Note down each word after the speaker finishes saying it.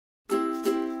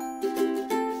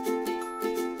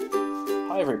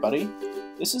everybody,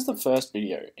 this is the first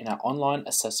video in our online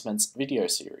assessments video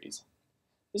series.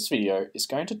 This video is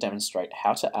going to demonstrate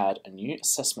how to add a new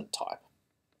assessment type.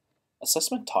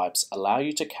 Assessment types allow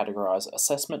you to categorize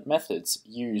assessment methods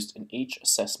used in each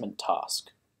assessment task.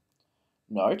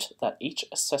 Note that each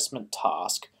assessment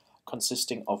task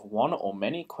consisting of one or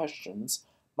many questions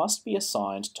must be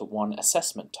assigned to one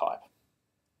assessment type.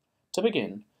 To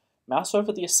begin, mouse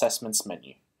over the Assessments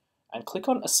menu and click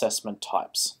on Assessment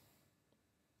Types.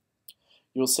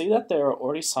 You'll see that there are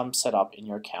already some set up in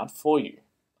your account for you.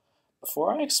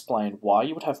 Before I explain why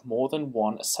you would have more than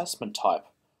one assessment type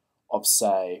of,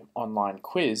 say, online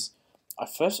quiz, I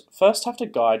first have to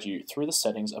guide you through the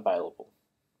settings available.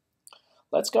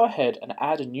 Let's go ahead and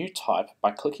add a new type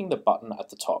by clicking the button at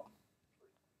the top.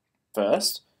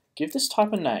 First, give this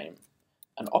type a name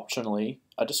and optionally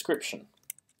a description.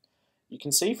 You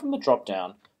can see from the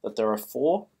drop-down that there are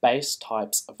 4 base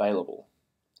types available: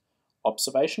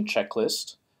 Observation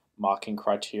Checklist, Marking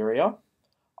Criteria,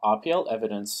 RPL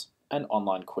Evidence, and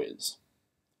Online Quiz.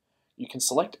 You can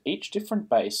select each different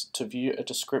base to view a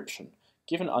description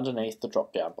given underneath the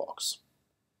drop-down box.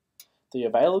 The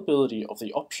availability of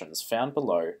the options found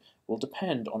below will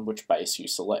depend on which base you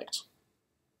select.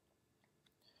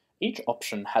 Each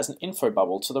option has an info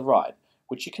bubble to the right,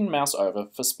 which you can mouse over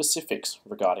for specifics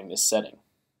regarding this setting.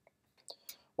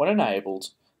 When enabled,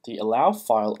 the Allow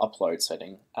File Upload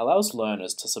setting allows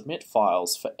learners to submit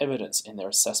files for evidence in their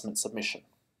assessment submission.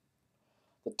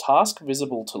 The Task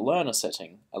Visible to Learner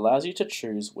setting allows you to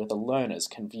choose whether learners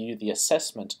can view the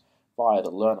assessment via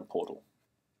the Learner portal.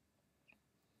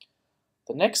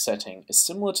 The next setting is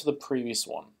similar to the previous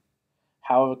one,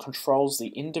 however controls the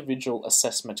individual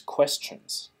assessment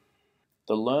questions.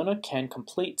 The Learner Can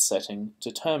Complete setting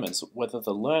determines whether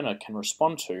the learner can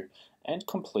respond to and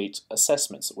complete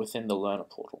assessments within the Learner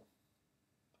portal.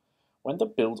 When the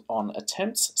Build on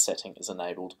Attempts setting is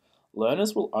enabled,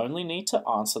 learners will only need to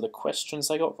answer the questions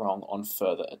they got wrong on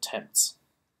further attempts.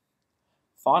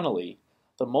 Finally,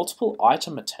 the Multiple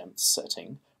Item Attempts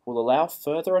setting will allow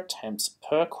further attempts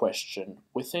per question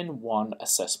within one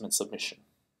assessment submission.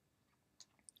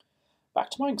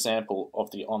 Back to my example of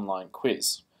the online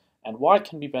quiz, and why it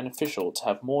can be beneficial to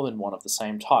have more than one of the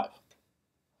same type.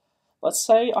 Let's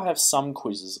say I have some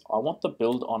quizzes I want the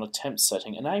Build on Attempts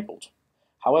setting enabled.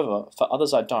 However, for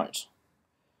others I don't.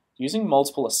 Using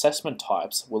multiple assessment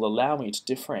types will allow me to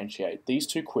differentiate these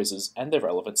two quizzes and their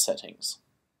relevant settings.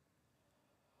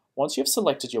 Once you have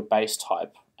selected your base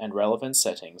type and relevant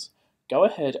settings, go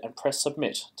ahead and press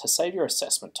Submit to save your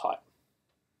assessment type.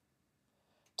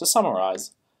 To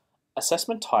summarize,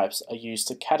 assessment types are used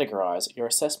to categorize your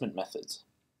assessment methods.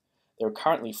 There are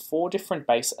currently 4 different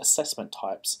base assessment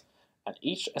types, and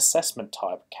each assessment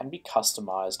type can be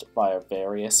customized via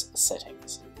various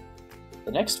settings.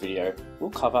 The next video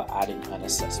will cover adding an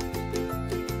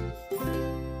assessment.